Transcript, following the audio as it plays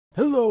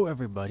Hello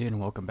everybody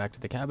and welcome back to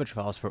the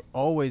CabbageFiles for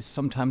Always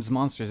Sometimes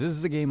Monsters. This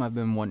is a game I've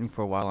been wanting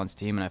for a while on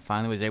Steam and I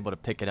finally was able to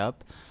pick it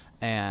up,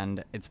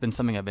 and it's been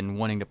something I've been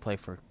wanting to play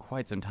for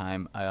quite some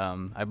time.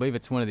 I believe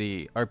it's one of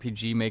the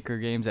RPG Maker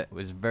games that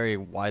was very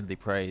widely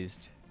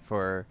praised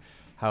for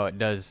how it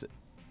does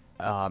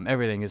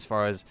everything as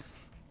far as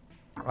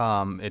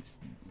its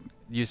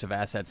use of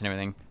assets and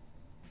everything.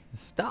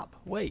 Stop,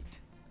 wait.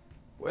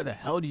 Where the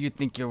hell do you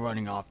think you're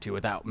running off to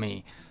without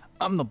me?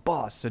 I'm the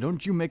boss, so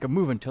don't you make a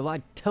move until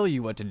I tell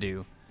you what to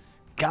do.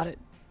 Got it?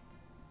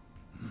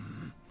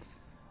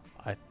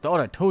 I thought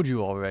I told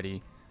you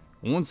already.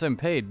 Once I'm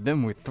paid,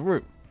 then we're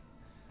through.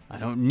 I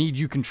don't need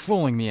you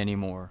controlling me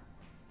anymore.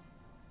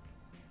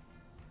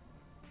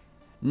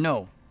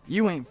 No,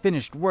 you ain't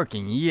finished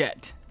working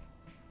yet.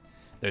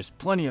 There's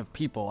plenty of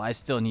people I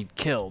still need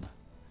killed.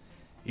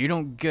 You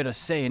don't get a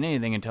say in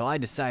anything until I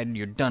decide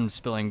you're done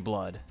spilling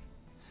blood.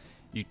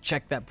 You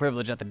checked that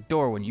privilege at the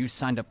door when you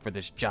signed up for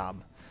this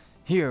job.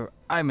 Here,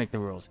 I make the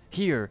rules.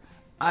 Here,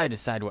 I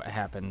decide what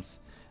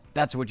happens.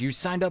 That's what you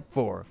signed up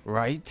for,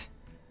 right?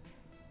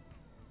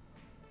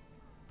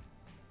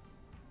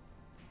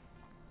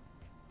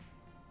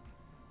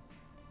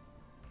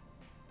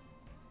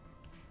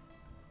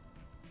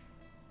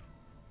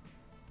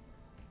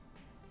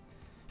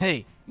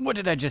 Hey, what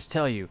did I just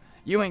tell you?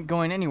 You ain't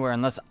going anywhere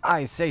unless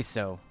I say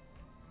so.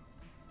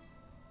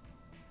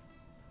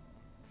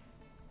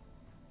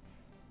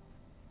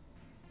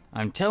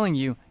 I'm telling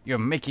you, you're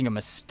making a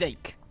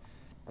mistake.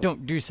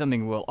 Don't do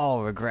something we'll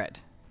all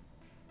regret.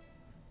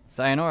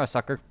 Sayonara,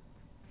 sucker.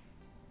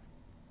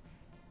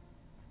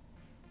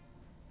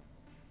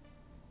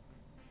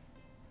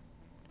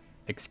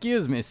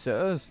 Excuse me,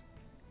 sirs.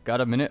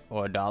 Got a minute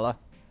or a dollar?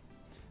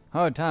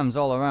 Hard times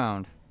all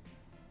around.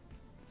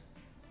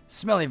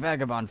 Smelly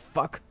vagabond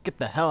fuck, get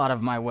the hell out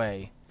of my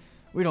way.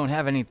 We don't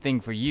have anything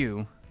for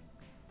you.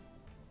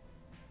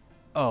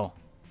 Oh,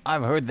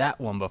 I've heard that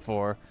one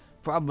before.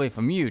 Probably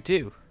from you,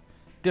 too.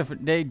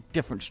 Different day,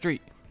 different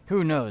street.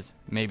 Who knows?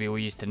 Maybe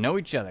we used to know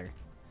each other.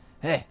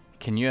 Hey,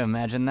 can you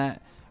imagine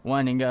that?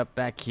 Winding up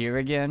back here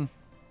again?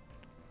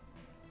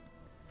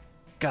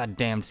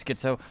 Goddamn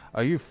schizo,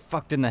 are you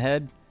fucked in the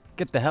head?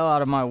 Get the hell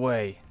out of my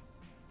way.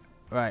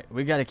 Right,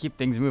 we gotta keep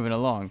things moving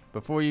along.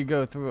 Before you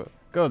go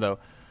though,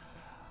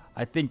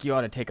 I think you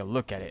ought to take a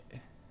look at it.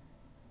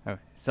 Oh,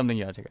 something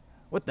you ought to take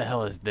What the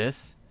hell is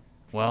this?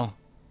 Well,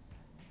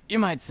 you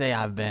might say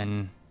I've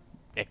been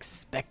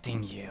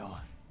expecting you.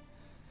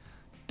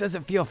 Does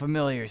it feel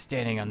familiar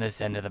standing on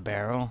this end of the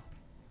barrel?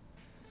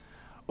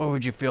 Or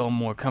would you feel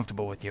more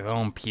comfortable with your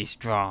own piece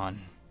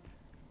drawn?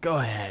 Go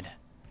ahead.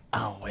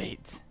 I'll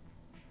wait.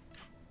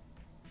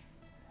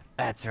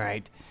 That's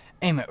right.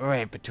 Aim it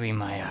right between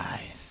my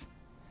eyes.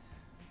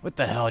 What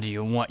the hell do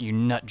you want, you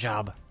nut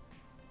job?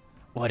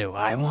 What do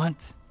I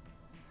want?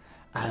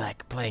 I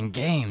like playing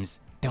games,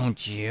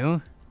 don't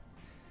you?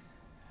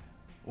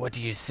 What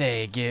do you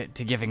say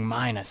to giving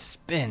mine a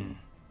spin?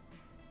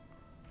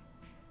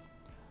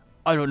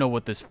 I don't know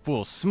what this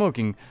fool's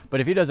smoking, but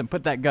if he doesn't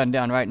put that gun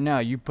down right now,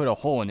 you put a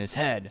hole in his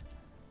head.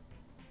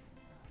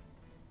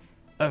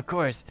 Of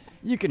course,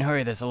 you can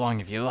hurry this along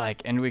if you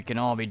like, and we can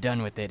all be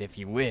done with it if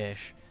you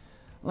wish.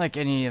 Like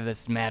any of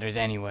this matters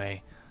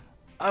anyway.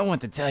 I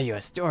want to tell you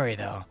a story,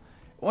 though.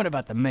 One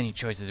about the many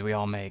choices we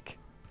all make.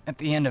 At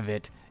the end of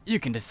it, you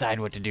can decide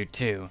what to do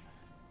too.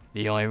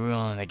 The only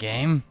rule in the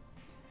game?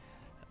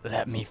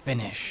 Let me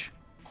finish.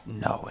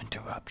 No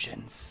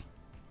interruptions.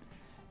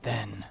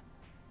 Then,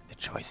 the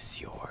choice is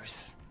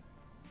yours.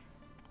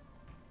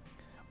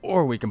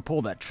 Or we can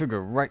pull that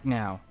trigger right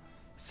now.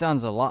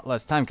 Sounds a lot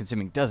less time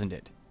consuming, doesn't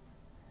it?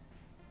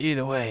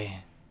 Either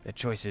way, the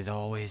choice is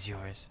always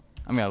yours.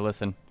 I'm gonna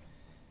listen.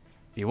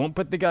 If you won't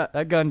put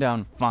that gun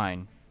down,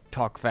 fine.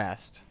 Talk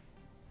fast.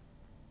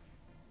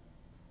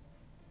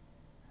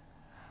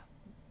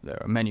 There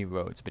are many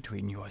roads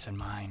between yours and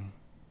mine,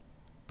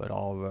 but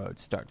all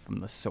roads start from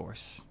the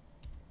source.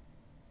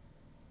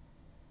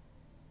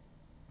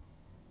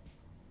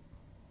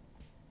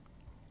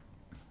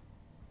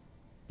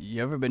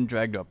 You ever been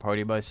dragged to a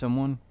party by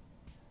someone?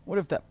 What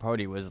if that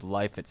party was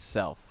life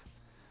itself?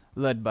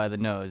 Led by the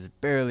nose,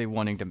 barely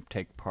wanting to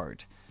take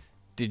part.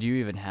 Did you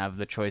even have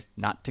the choice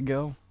not to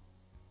go?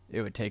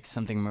 It would take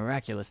something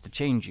miraculous to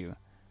change you.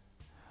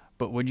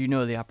 But would you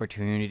know the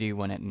opportunity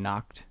when it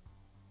knocked?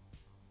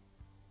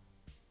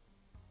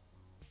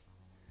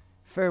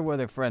 Fair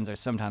weather friends are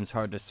sometimes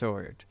hard to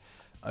sort.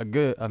 A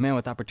man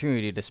with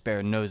opportunity to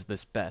spare knows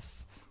this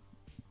best.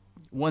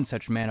 One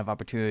such man of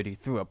opportunity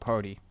threw a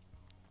party.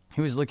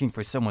 He was looking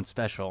for someone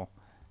special,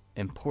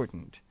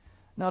 important.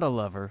 Not a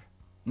lover,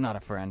 not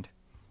a friend.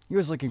 He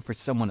was looking for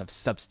someone of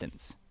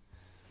substance.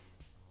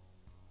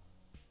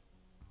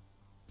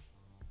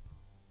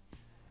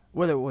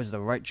 Whether it was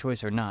the right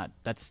choice or not,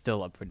 that's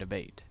still up for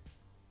debate.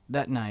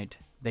 That night,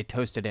 they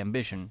toasted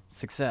ambition,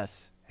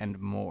 success, and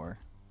more.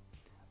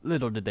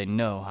 Little did they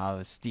know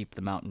how steep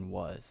the mountain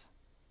was.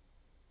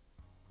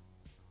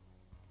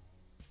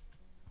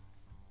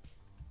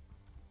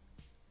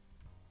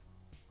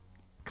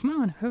 Come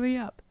on, hurry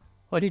up.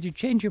 Or did you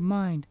change your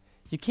mind?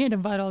 You can't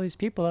invite all these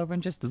people over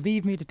and just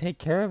leave me to take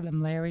care of them,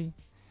 Larry.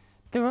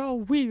 They're all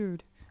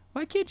weird.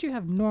 Why can't you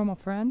have normal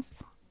friends?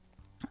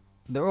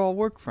 They're all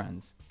work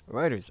friends.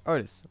 Writers,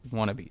 artists,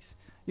 wannabes.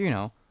 You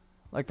know,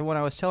 like the one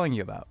I was telling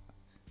you about.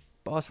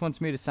 Boss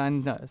wants me to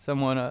sign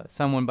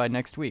someone by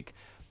next week,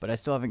 but I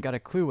still haven't got a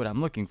clue what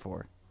I'm looking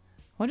for.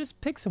 Why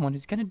just pick someone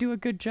who's gonna do a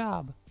good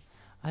job?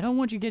 I don't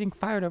want you getting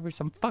fired over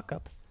some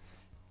fuck-up.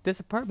 This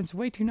apartment's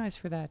way too nice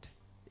for that.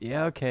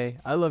 Yeah, okay.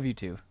 I love you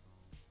too.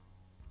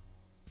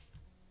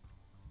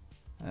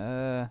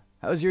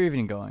 How's your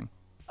evening going?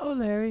 Oh,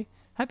 Larry.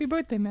 Happy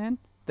birthday, man.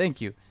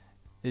 Thank you.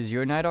 Is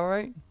your night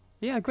alright?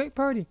 Yeah, great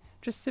party.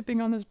 Just sipping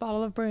on this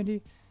bottle of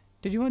brandy.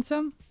 Did you want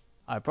some?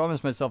 I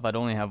promised myself I'd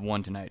only have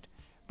one tonight.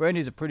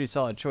 Brandy's a pretty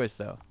solid choice,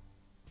 though.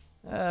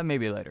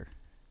 Maybe later.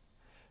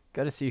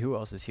 Gotta see who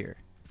else is here.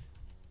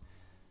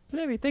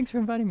 Larry, thanks for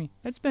inviting me.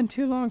 It's been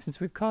too long since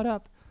we've caught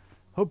up.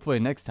 Hopefully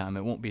next time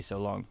it won't be so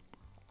long.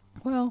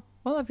 Well,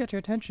 while I've got your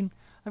attention,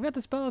 I've got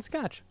this bottle of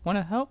scotch.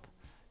 Wanna help?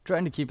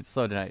 Trying to keep it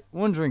slow tonight.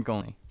 One drink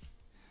only.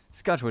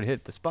 Scotch would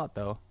hit the spot,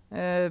 though.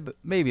 But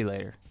maybe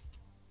later.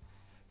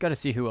 Gotta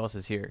see who else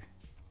is here.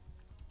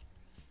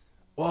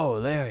 Whoa,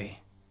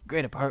 Larry.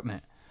 Great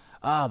apartment.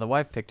 Ah, the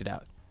wife picked it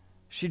out.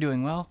 She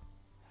doing well?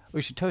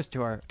 We should toast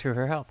to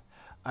her health.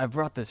 I've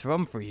brought this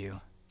rum for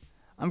you.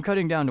 I'm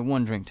cutting down to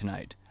one drink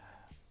tonight.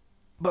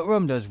 But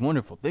rum does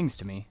wonderful things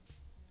to me.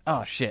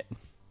 Oh, shit.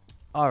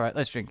 Alright,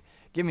 let's drink.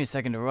 Give me a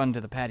second to run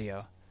to the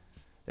patio.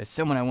 There's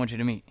someone I want you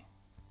to meet.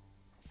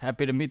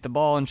 Happy to meet the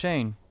ball and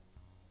chain.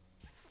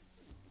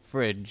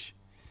 Fridge.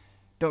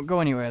 Don't go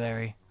anywhere,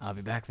 Larry. I'll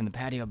be back from the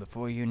patio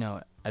before you know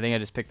it. I think I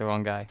just picked the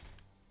wrong guy.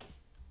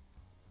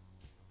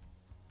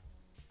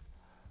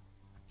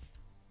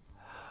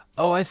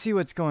 Oh, I see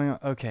what's going on.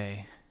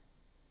 Okay.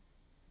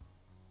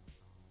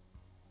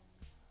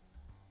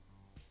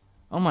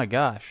 Oh my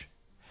gosh.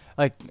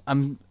 Like,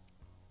 I'm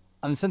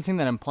sensing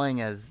that I'm playing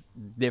as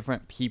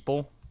different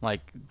people.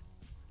 Like,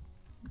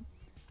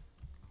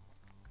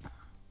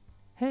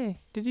 hey,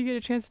 did you get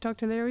a chance to talk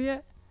to Larry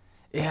yet?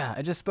 Yeah,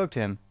 I just spoke to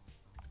him.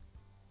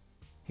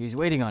 He's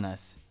waiting on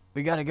us.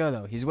 We gotta go,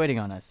 though. He's waiting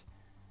on us.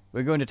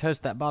 We're going to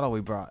toast that bottle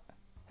we brought.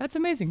 That's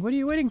amazing. What are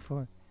you waiting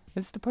for?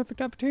 This is the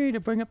perfect opportunity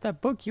to bring up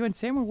that book you and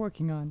Sam were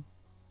working on.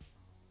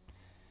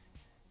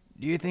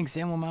 Do you think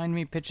Sam will mind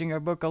me pitching our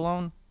book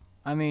alone?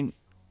 I mean,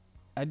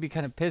 I'd be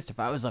kind of pissed if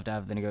I was left out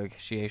of the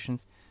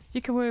negotiations.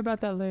 You can worry about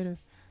that later.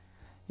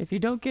 If you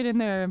don't get in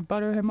there and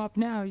butter him up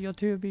now, you'll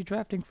two be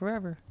drafting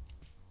forever.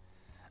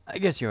 I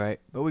guess you're right,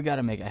 but we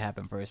gotta make it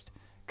happen first.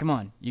 Come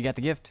on, you got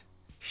the gift?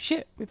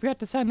 Shit, we forgot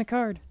to sign the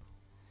card.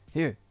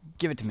 Here,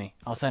 give it to me.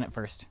 I'll sign it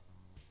first.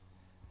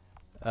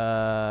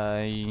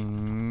 Yeah.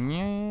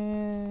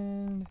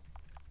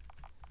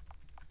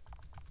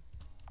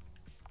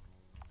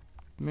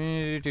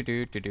 No.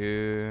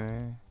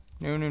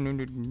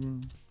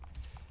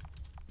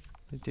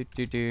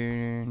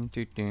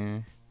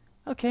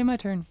 Okay, my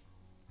turn.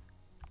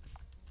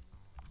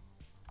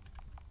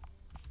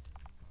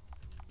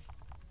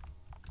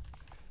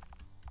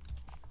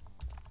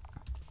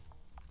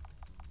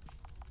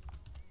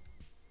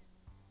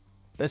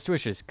 Best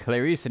wishes,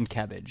 Clarice and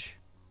Cabbage.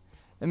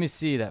 Let me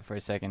see that for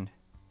a second.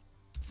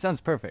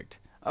 Sounds perfect.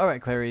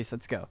 Alright, Clarice,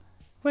 let's go.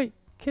 Wait,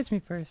 kiss me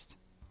first.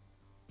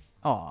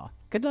 Aw,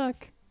 good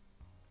luck.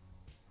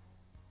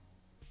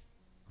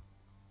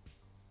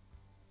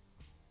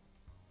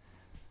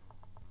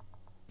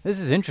 This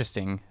is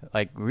interesting.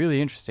 Like,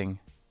 really interesting.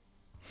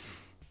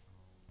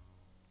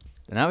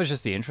 And that was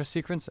just the intro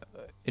sequence?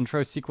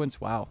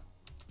 Wow.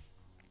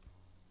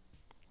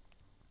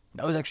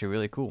 That was actually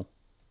really cool.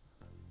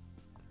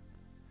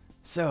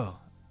 So,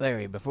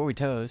 Larry, before we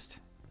toast,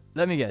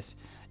 let me guess.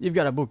 You've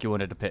got a book you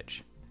wanted to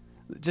pitch.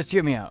 Just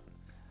hear me out.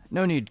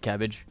 No need,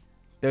 Cabbage.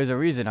 There's a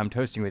reason I'm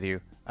toasting with you.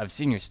 I've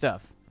seen your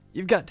stuff.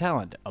 You've got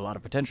talent, a lot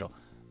of potential,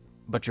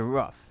 but you're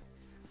rough.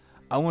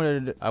 I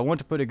want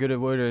to put a good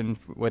word in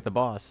with the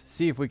boss.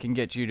 See if we can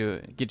get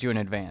you in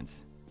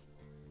advance.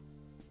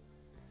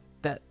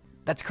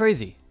 That's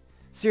crazy.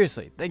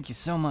 Seriously, thank you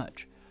so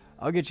much.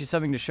 I'll get you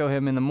something to show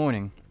him in the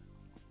morning.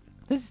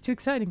 This is too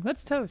exciting.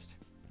 Let's toast.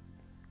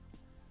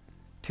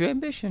 To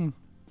ambition.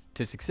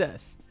 To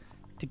success.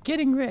 To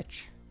getting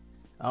rich.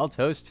 I'll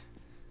toast.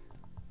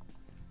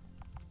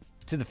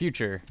 To the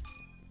future.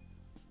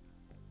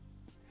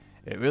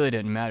 It really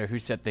didn't matter who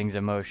set things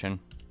in motion.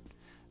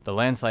 The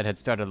landslide had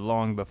started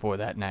long before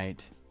that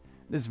night.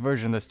 This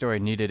version of the story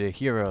needed a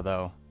hero,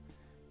 though.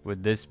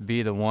 Would this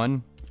be the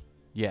one?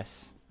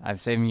 Yes. I'm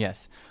saying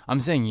yes. I'm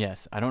saying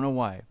yes. I don't know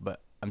why,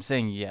 but I'm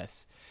saying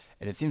yes.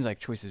 And it seems like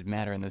choices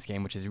matter in this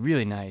game, which is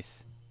really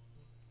nice.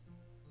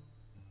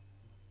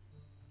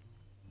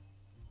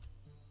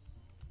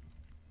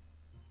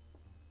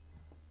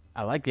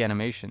 I like the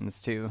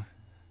animations, too.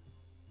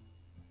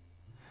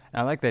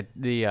 And I like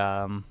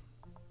the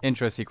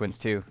intro sequence,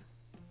 too.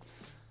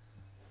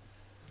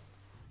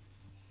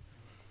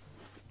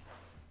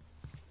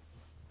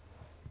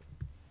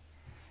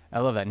 I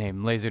love that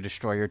name, Laser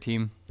Destroyer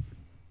Team.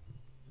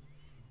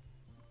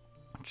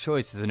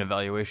 Choice is an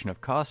evaluation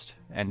of cost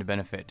and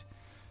benefit.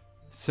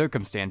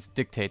 Circumstance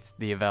dictates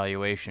the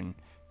evaluation.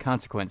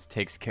 Consequence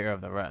takes care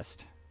of the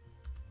rest.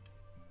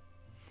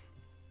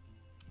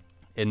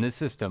 In this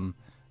system,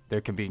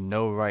 there can be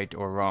no right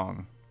or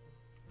wrong.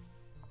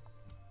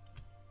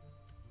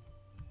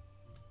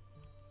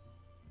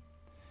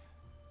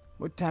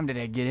 What time did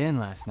I get in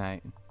last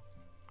night?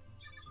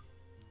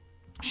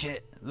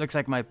 Shit, looks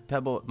like my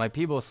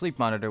Peeble sleep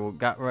monitor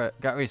got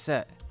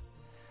reset.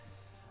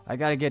 I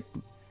gotta get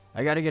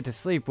to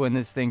sleep when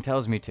this thing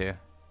tells me to.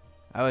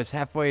 I was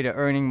halfway to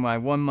earning my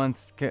 1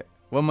 month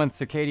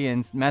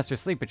circadian master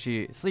sleep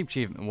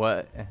achievement.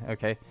 What?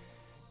 Okay.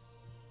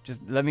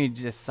 Let me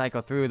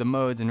cycle through the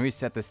modes and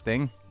reset this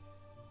thing.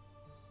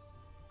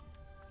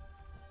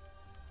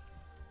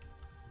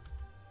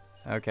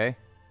 Okay.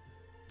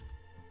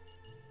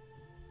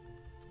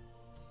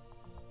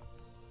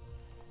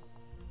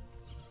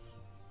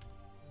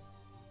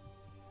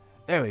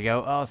 There we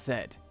go, all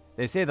set.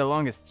 They say the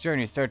longest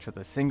journey starts with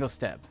a single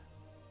step.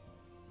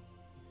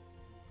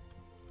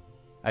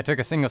 I took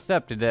a single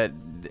step.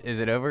 Is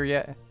it over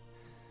yet?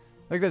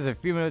 Look, there's a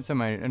few minutes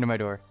under my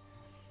door.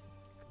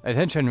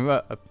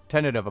 Attention,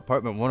 tenant of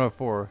apartment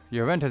 104.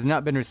 Your rent has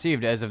not been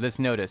received as of this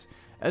notice.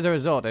 As a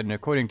result, and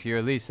according to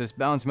your lease, this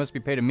balance must be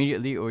paid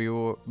immediately or you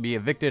will be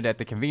evicted at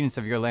the convenience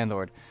of your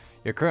landlord.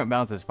 Your current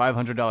balance is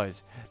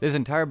 $500. This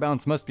entire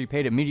balance must be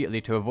paid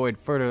immediately to avoid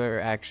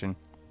further action.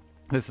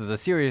 This is a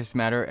serious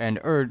matter, and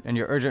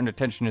your urgent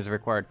attention is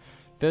required.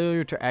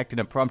 Failure to act in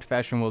a prompt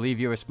fashion will leave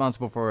you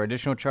responsible for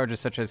additional charges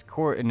such as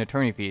court and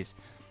attorney fees.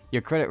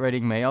 Your credit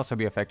rating may also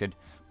be affected.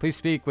 Please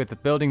speak with the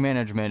building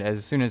management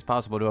as soon as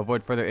possible to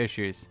avoid further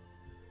issues.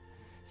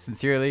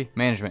 Sincerely,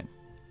 management.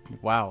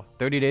 Wow,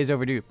 30 days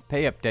overdue.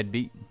 Pay up,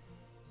 deadbeat.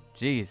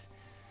 Jeez,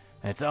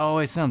 it's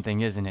always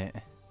something, isn't it?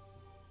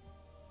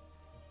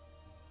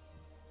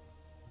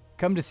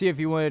 Come to see if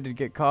you wanted to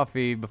get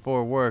coffee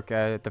before work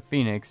at the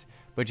Phoenix,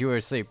 but you were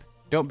asleep.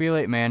 Don't be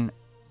late, man.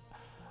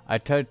 I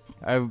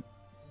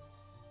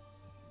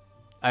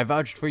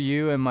vouched for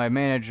you, and my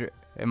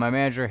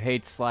manager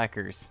hates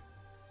slackers.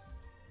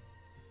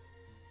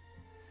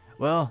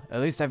 Well,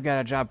 at least I've got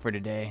a job for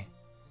today.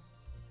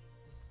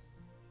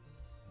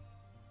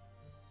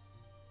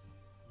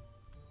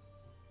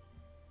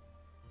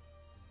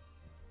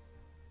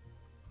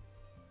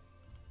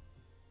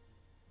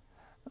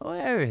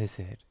 Where is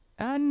it?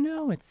 I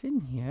know it's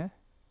in here.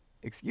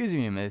 Excuse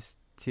me, Miss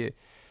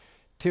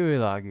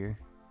Tuilagir.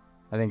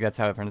 I think that's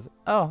how it pronounced it.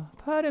 Oh,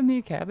 pardon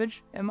me,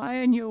 Cabbage. Am I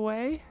in your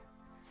way?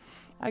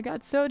 I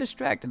got so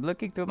distracted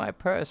looking through my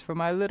purse for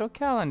my little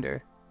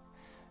calendar.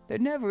 There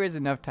never is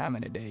enough time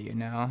in a day, you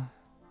know.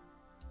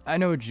 I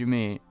know what you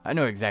mean. I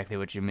know exactly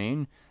what you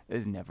mean.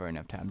 There's never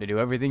enough time to do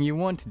everything you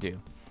want to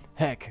do.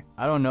 Heck,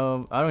 I don't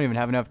even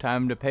have enough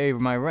time to pay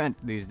my rent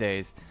these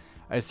days.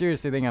 I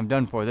seriously think I'm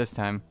done for this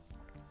time.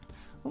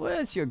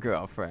 Where's your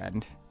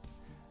girlfriend?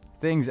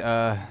 Things,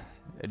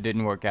 it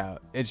didn't work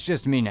out. It's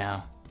just me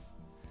now.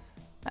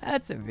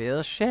 That's a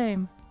real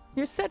shame.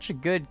 You're such a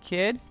good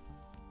kid.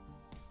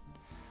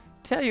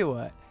 Tell you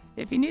what,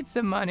 if you need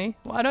some money,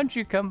 why don't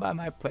you come by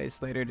my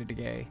place later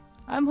today?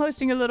 I'm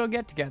hosting a little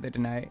get-together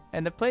tonight,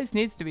 and the place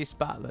needs to be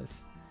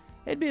spotless.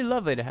 It'd be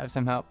lovely to have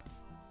some help.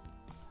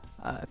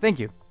 Thank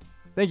you.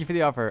 Thank you for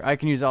the offer. I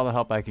can use all the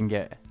help I can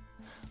get.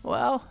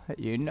 Well,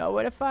 you know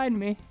where to find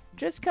me.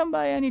 Just come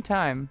by any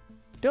time.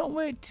 Don't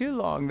wait too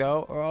long,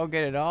 though, or I'll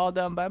get it all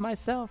done by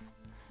myself.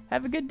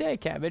 Have a good day,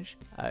 Cabbage.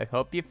 I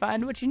hope you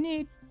find what you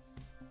need.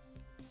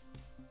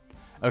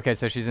 Okay,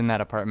 so she's in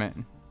that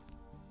apartment.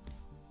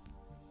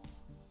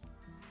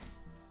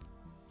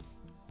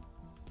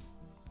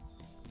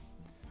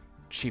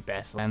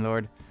 Cheap-ass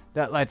landlord.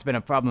 That light's been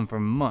a problem for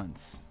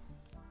months.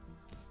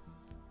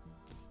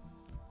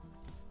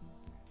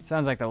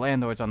 Sounds like the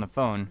landlord's on the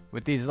phone.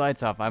 With these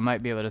lights off, I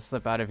might be able to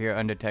slip out of here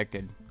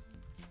undetected.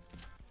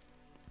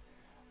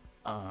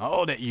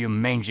 Hold it, you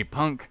mangy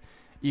punk.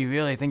 You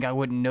really think I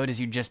wouldn't notice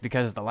you just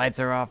because the lights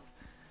are off?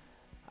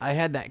 I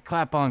had that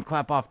clap-on,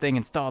 clap-off thing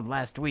installed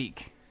last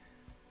week.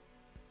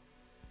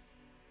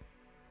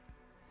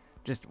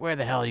 Just where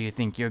the hell do you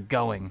think you're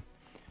going?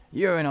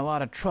 You're in a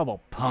lot of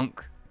trouble,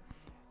 punk.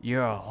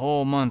 You're a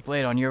whole month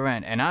late on your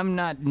rent, and I'm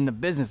not in the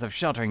business of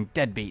sheltering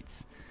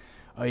deadbeats.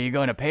 Are you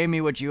going to pay me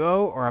what you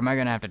owe, or am I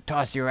going to have to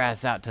toss your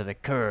ass out to the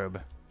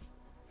curb?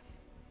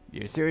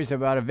 You're serious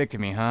about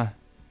evicting me, huh?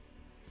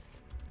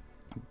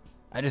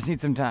 I just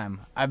need some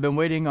time. I've been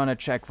waiting on a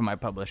check from my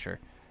publisher.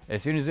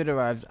 As soon as it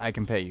arrives, I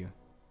can pay you.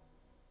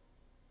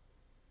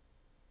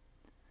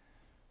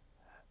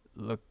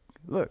 Look,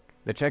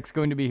 the check's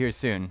going to be here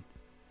soon.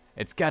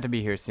 It's got to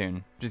be here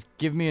soon. Just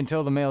give me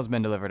until the mail's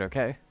been delivered,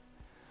 okay?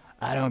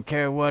 I don't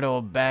care what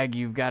old bag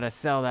you've got to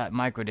sell that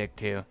microdick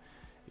to.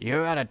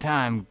 You're out of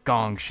time,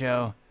 Gong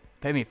Show.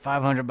 Pay me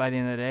 $500 by the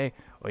end of the day,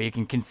 or you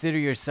can consider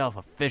yourself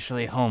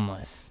officially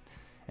homeless.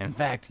 In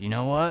fact, you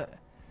know what?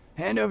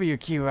 Hand over your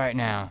key right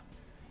now.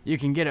 You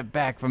can get it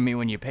back from me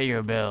when you pay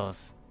your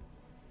bills.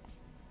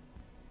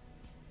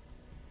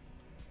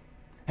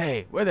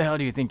 Hey, where the hell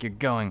do you think you're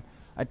going?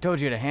 I told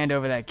you to hand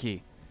over that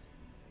key.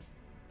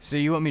 So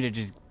you want me to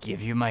just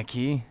give you my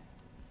key?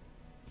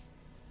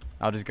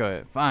 I'll just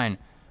go, fine.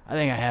 I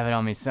think I have it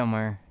on me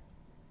somewhere.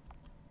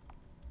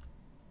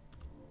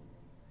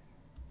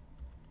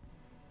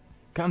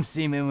 Come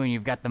see me when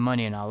you've got the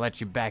money and I'll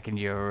let you back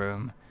into your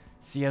room.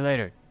 See you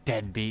later,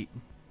 deadbeat.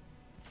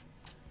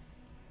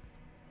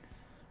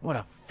 What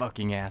a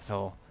fucking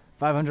asshole.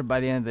 500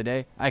 by the end of the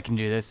day? I can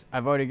do this.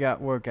 I've already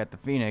got work at the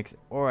Phoenix,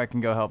 or I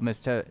can go help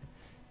Miss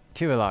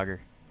Tuilager.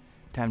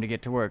 Time to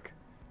get to work.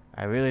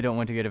 I really don't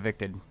want to get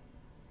evicted.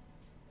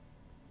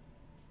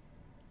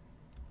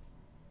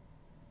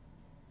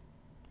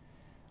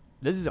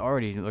 This is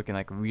already looking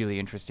like a really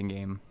interesting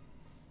game.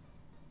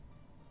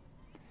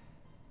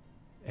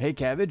 Hey,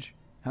 Cabbage.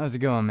 How's it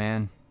going,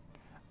 man?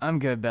 I'm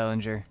good,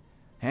 Bellinger.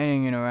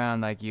 Hanging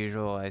around like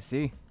usual, I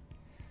see.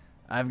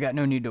 I've got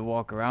no need to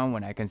walk around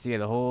when I can see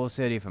the whole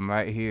city from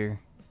right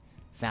here.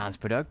 Sounds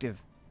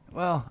productive.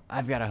 Well,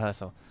 I've got to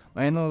hustle.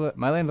 My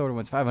landlord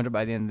wants 500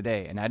 by the end of the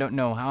day, and I don't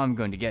know how I'm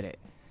going to get it.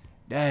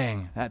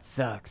 Dang, that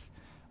sucks.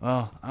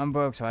 Well, I'm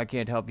broke, so I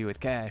can't help you with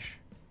cash.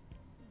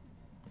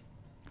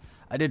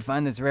 I did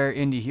find this rare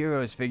Indie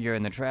Heroes figure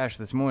in the trash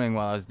this morning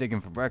while I was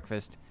digging for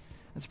breakfast.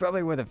 It's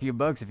probably worth a few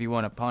bucks if you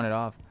want to pawn it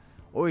off.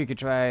 Or you could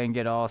try and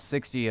get all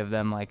 60 of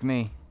them like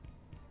me.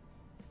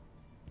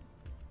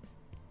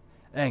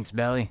 Thanks,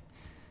 Belly.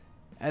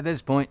 At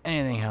this point,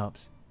 anything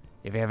helps.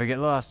 If you ever get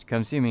lost,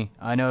 come see me.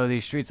 I know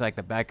these streets like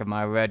the back of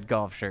my red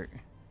golf shirt.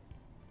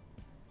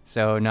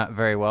 So, not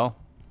very well.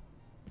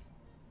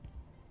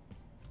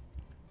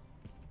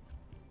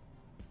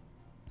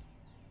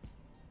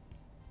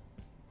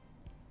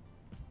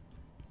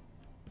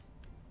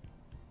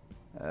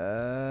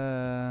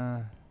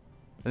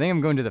 I think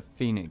I'm going to the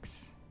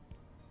Phoenix.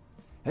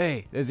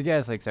 Hey, there's a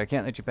gas leak, so I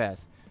can't let you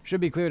pass.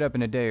 Should be cleared up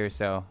in a day or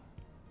so.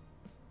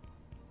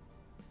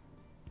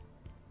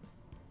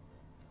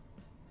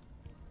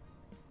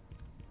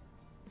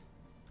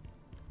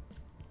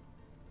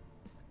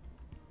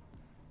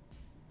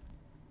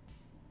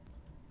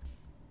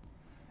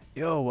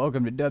 Yo,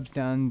 welcome to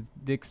Dubstown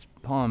Dick's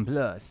Pawn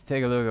Plus.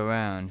 Take a look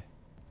around.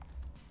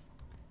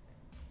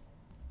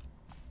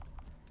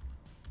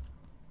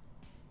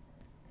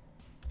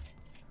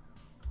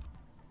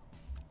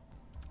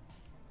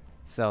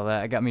 Sell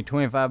that. I got me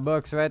 25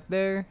 bucks right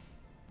there.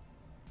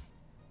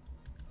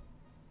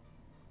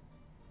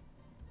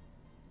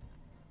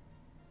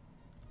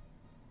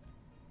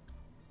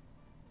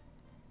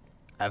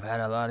 I've had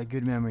a lot of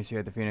good memories here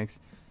at the Phoenix.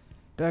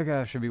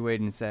 Darkoff should be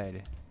waiting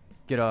inside.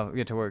 Get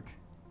to work.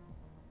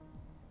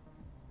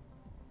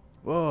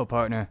 Whoa,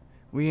 partner.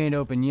 We ain't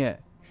open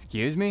yet.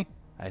 Excuse me?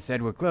 I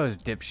said we're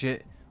closed,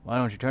 dipshit. Why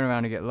don't you turn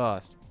around and get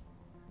lost?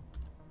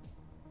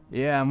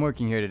 Yeah, I'm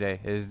working here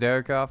today. Is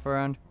Darkoff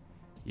around?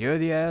 You're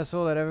the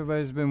asshole that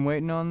everybody's been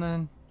waiting on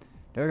then?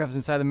 Darkoff's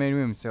inside the main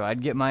room, so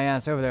I'd get my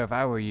ass over there if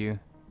I were you.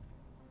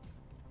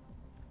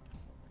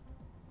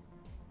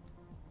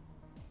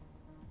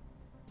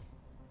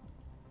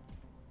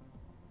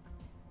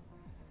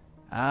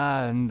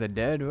 Ah, and the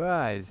dead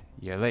rise.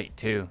 You're late,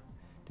 too.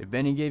 Did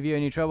Benny give you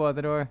any trouble at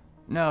the door?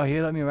 No, he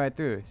let me right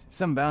through.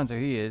 Some bouncer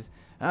he is.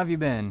 How have you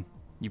been?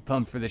 You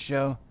pumped for the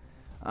show?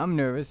 I'm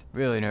nervous,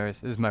 really nervous.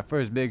 This is my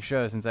first big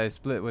show since I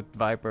split with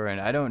Viper,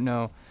 and I don't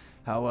know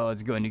how well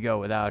it's going to go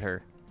without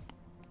her.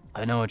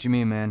 I know what you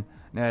mean, man.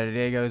 Not a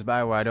day goes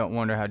by where I don't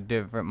wonder how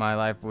different my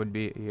life would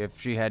be if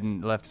she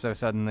hadn't left so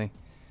suddenly.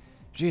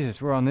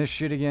 Jesus, we're on this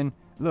shit again?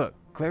 Look,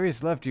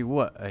 Clarice left you,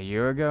 what, a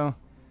year ago?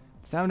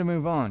 It's time to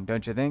move on,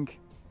 don't you think?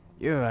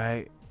 You're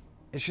right.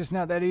 It's just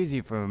not that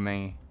easy for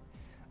me.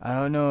 I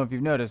don't know if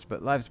you've noticed,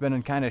 but life's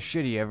been kind of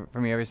shitty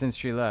for me ever since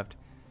she left.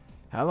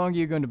 How long are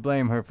you going to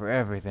blame her for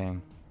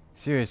everything?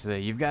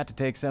 Seriously, you've got to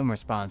take some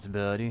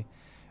responsibility.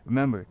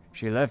 Remember,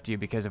 she left you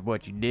because of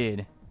what you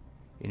did.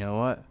 You know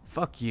what?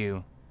 Fuck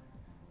you.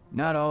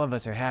 Not all of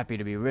us are happy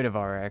to be rid of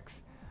our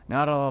ex.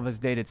 Not all of us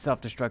dated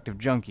self-destructive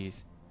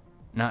junkies.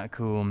 Not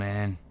cool,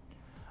 man.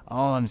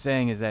 All I'm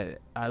saying is that since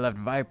I left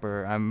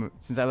Viper,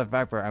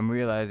 I'm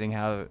realizing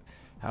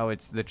how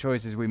it's the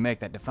choices we make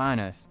that define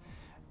us.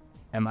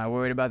 Am I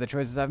worried about the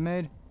choices I've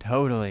made?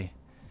 Totally.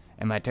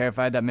 Am I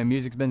terrified that my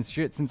music's been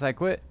shit since I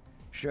quit?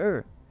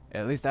 Sure.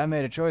 At least I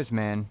made a choice,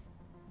 man.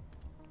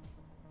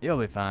 You'll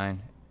be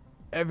fine.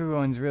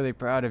 Everyone's really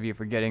proud of you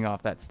for getting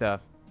off that stuff.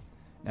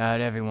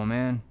 Not everyone,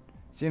 man.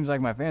 Seems like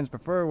my fans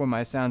prefer when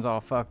my sound's all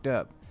fucked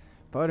up.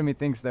 Part of me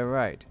thinks they're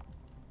right.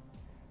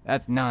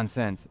 That's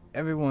nonsense.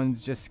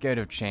 Everyone's just scared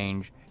of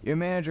change. Your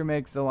manager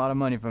makes a lot of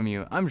money from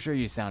you. I'm sure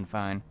you sound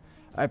fine.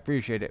 I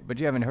appreciate it, but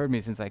you haven't heard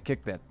me since I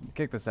kicked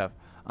the stuff.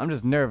 I'm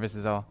just nervous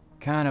is all.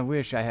 Kinda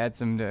wish I had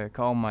some to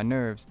calm my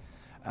nerves.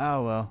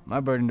 Oh well,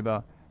 my burden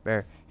to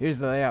bear. Here's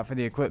the layout for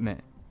the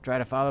equipment. Try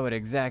to follow it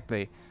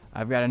exactly.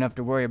 I've got enough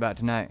to worry about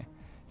tonight.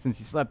 Since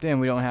you slept in,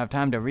 we don't have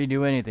time to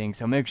redo anything,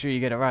 so make sure you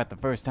get it right the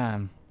first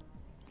time.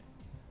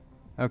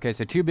 Okay,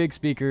 so 2 big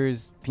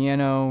speakers,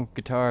 piano,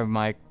 guitar,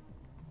 mic,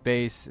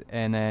 bass,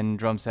 and then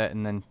drum set,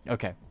 and then,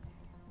 okay.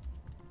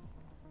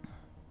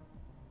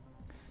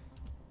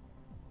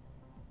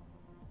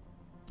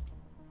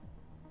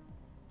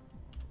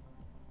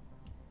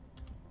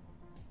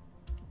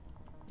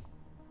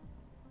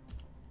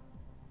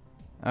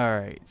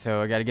 Alright,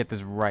 so I gotta get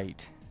this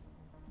right.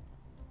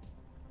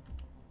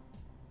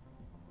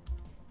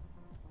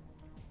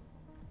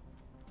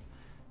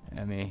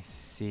 Let me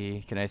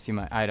see. Can I see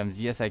my items?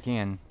 Yes, I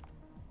can.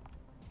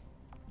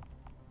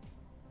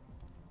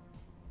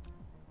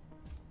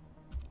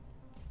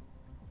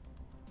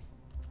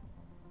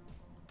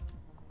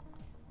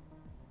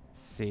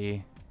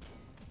 See.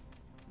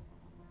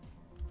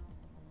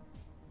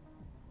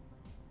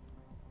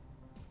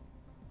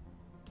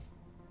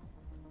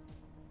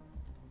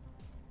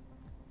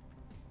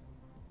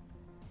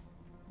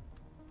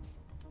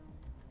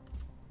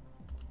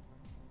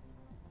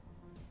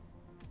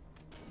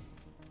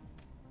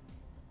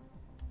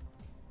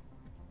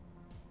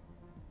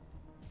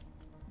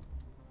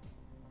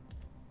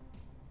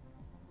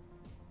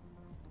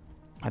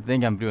 I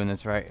think I'm doing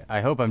this right. I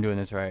hope I'm doing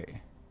this right.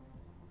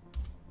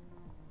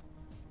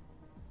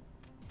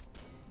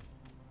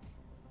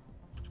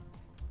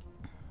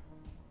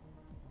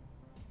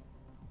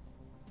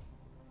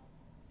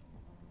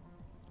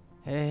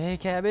 Hey,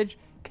 Cabbage,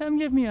 come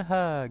give me a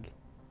hug.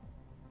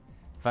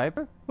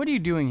 Viper, what are you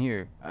doing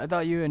here? I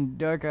thought you and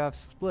Darkoff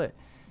split.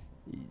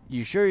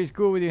 You sure he's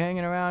cool with you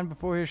hanging around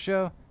before his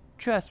show?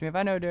 Trust me, if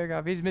I know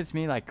Darkoff, he's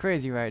missing me like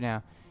crazy right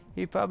now.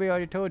 He probably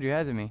already told you,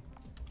 hasn't he?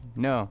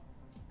 No.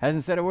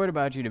 Hasn't said a word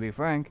about you, to be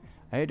frank.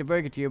 I hate to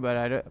break it to you, but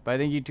I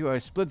think you two are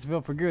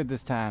Splitsville for good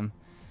this time.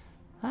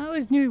 I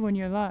always knew when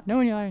you're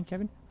lying,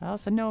 Kevin. I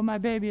also know my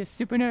baby is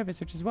super nervous,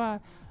 which is why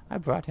I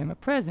brought him a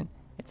present.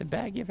 It's a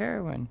baggie of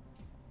heroin.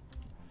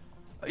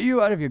 Are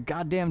you out of your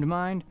goddamned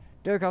mind?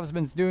 Darkoff's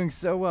been doing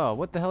so well.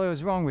 What the hell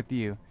is wrong with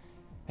you?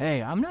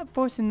 Hey, I'm not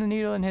forcing the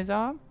needle in his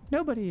arm.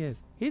 Nobody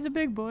is. He's a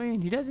big boy,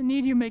 and he doesn't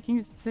need you making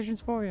his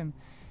decisions for him.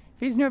 If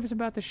he's nervous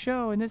about the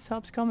show and this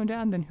helps calm him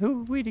down, then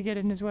who are we to get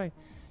in his way?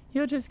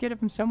 He'll just get it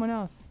from someone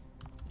else.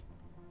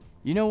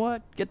 You know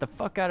what? Get the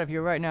fuck out of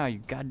here right now, you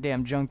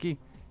goddamn junkie.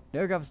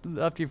 Darkoff's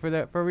left you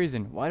for a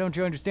reason. Why don't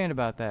you understand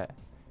about that?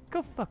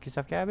 Go fuck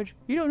yourself, Cabbage.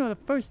 You don't know the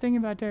first thing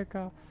about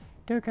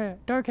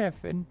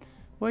Darkoff and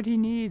what he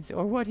needs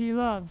or what he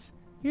loves.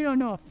 You don't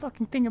know a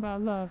fucking thing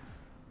about love.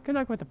 Good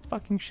luck with the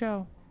fucking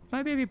show. If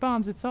my baby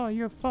bombs, it's all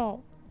your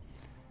fault.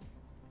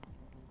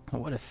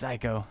 What a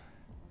psycho.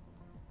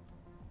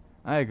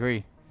 I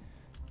agree.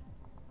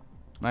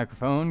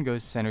 Microphone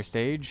goes center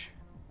stage.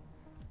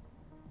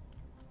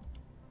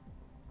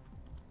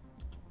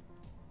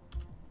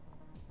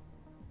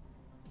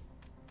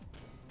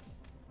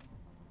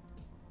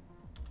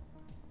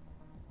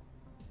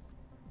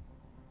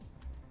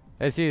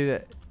 I see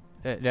that.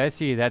 I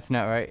see that's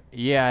not right.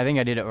 Yeah, I think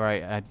I did it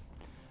right.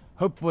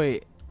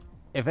 Hopefully,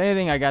 if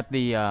anything, I got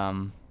the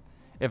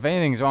if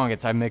anything's wrong,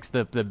 it's I mixed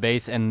up the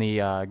bass and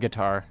the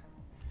guitar.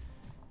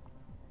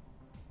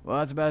 Well,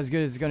 that's about as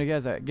good as it's gonna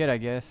get, I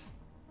guess.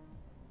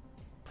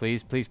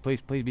 Please, please,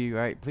 please, please be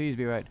right. Please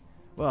be right.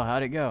 Well,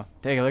 how'd it go?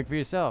 Take a look for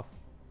yourself.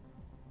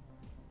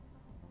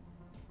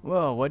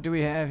 Well, what do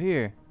we have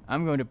here?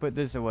 I'm going to put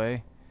this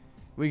away.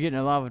 We get in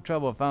a lot of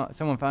trouble if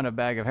someone found a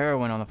bag of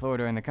heroin on the floor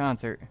during the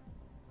concert.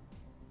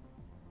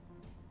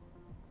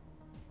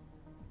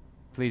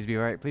 Please be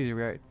right. Please be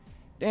right.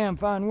 Damn,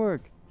 fine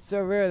work. It's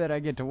so rare that I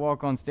get to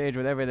walk on stage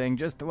with everything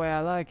just the way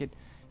I like it.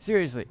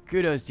 Seriously,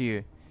 kudos to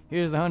you.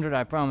 Here's the 100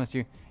 I promised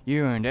you.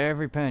 You earned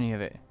every penny of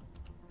it.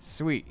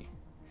 Sweet.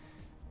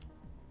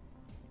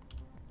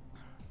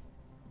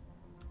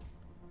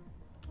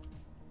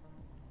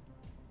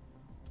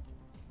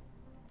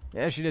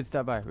 Yeah, she did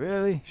stop by.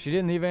 Really? She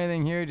didn't leave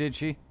anything here, did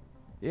she?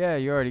 Yeah,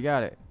 you already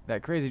got it.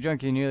 That crazy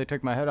junkie nearly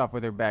took my head off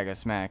with her bag of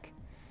smack.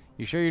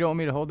 You sure you don't want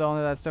me to hold on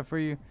to that stuff for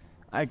you?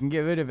 I can get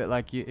rid of it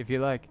if you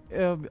like.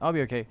 I'll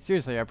be okay.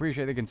 Seriously, I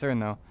appreciate the concern,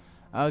 though.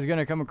 I was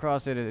gonna come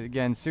across it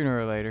again sooner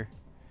or later.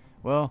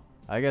 Well,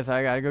 I guess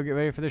I gotta go get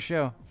ready for the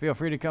show. Feel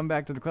free to come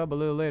back to the club a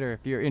little later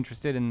if you're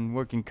interested in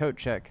working coat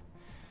check.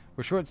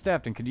 We're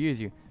short-staffed and could use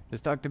you.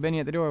 Just talk to Benny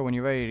at the door when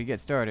you're ready to get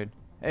started.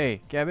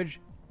 Hey, Cabbage,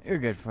 you're a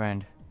good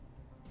friend.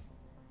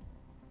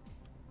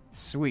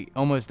 Sweet,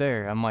 almost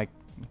there. I'm like...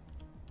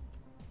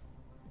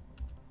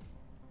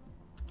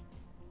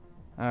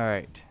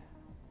 Alright.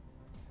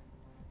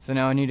 So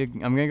now I'm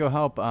gonna go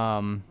help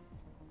out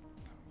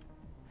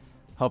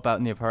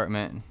in the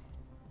apartment.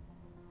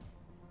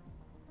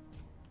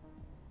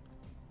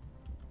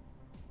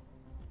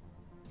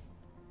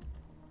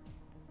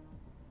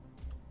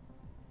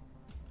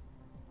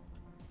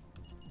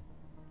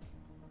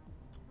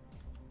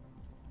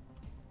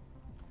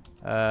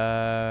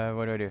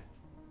 What do I do?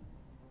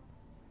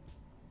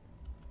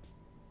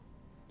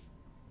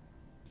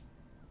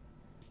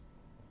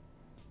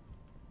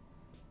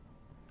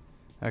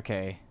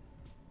 Okay.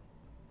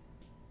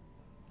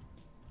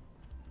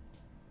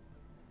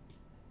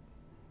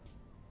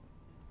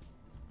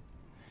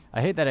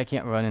 I hate that I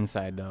can't run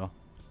inside, though.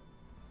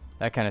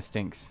 That kind of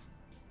stinks.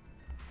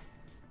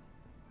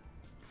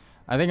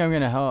 I think I'm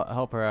gonna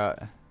help her out.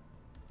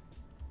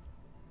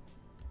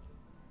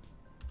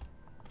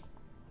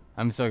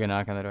 I'm still gonna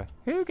knock on the door.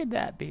 Who could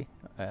that be?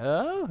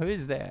 Oh,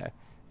 who's there?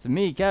 It's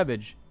me,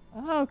 Cabbage.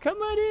 Oh,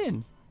 come right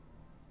in.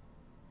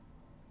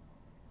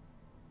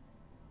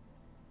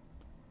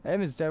 Hey,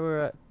 Miss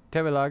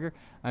Terrelager,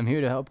 I'm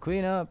here to help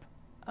clean up.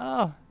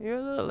 Oh, you're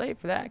a little late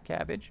for that,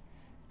 Cabbage.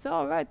 It's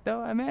all right,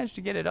 though. I managed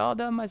to get it all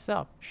done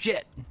myself.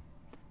 Shit!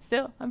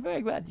 Still, I'm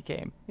very glad you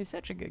came. You're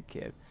such a good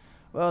kid.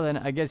 Well, then,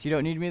 I guess you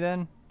don't need me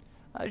then?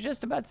 I was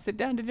just about to sit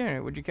down to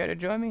dinner. Would you care to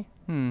join me?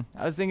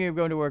 I was thinking of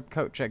going to work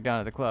coat check down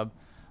at the club.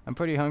 I'm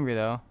pretty hungry,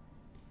 though.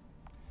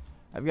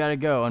 I've got to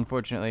go,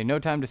 unfortunately. No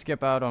time to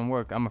skip out on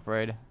work, I'm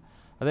afraid.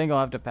 I think I'll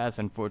have to pass,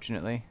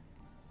 unfortunately.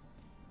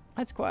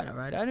 That's quite all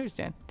right. I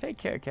understand. Take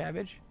care,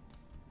 Cabbage.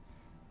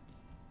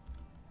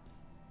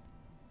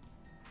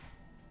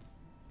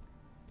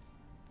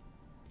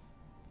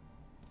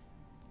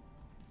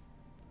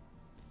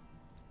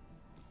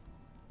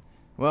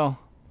 Well,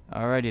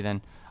 alrighty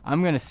then.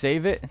 I'm going to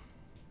save it.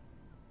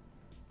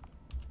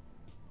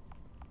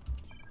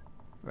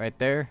 Right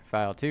there,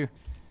 file 2.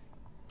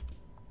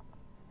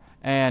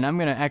 And I'm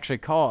going to actually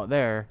call it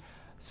there.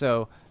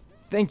 So,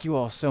 thank you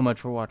all so much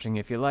for watching.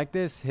 If you like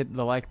this, hit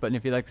the like button.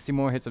 If you'd like to see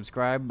more, hit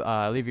subscribe.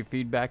 Leave your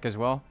feedback as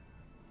well.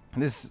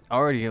 This is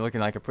already looking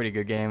like a pretty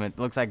good game. It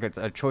looks like it's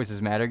a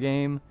Choices Matter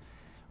game,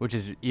 which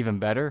is even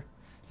better.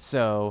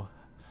 So,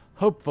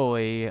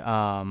 hopefully,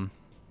 I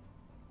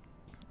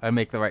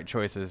make the right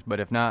choices. But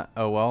if not,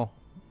 oh well.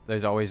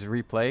 There's always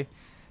replay.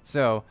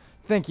 So,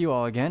 thank you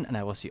all again, and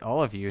I will see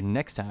all of you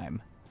next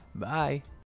time. Bye.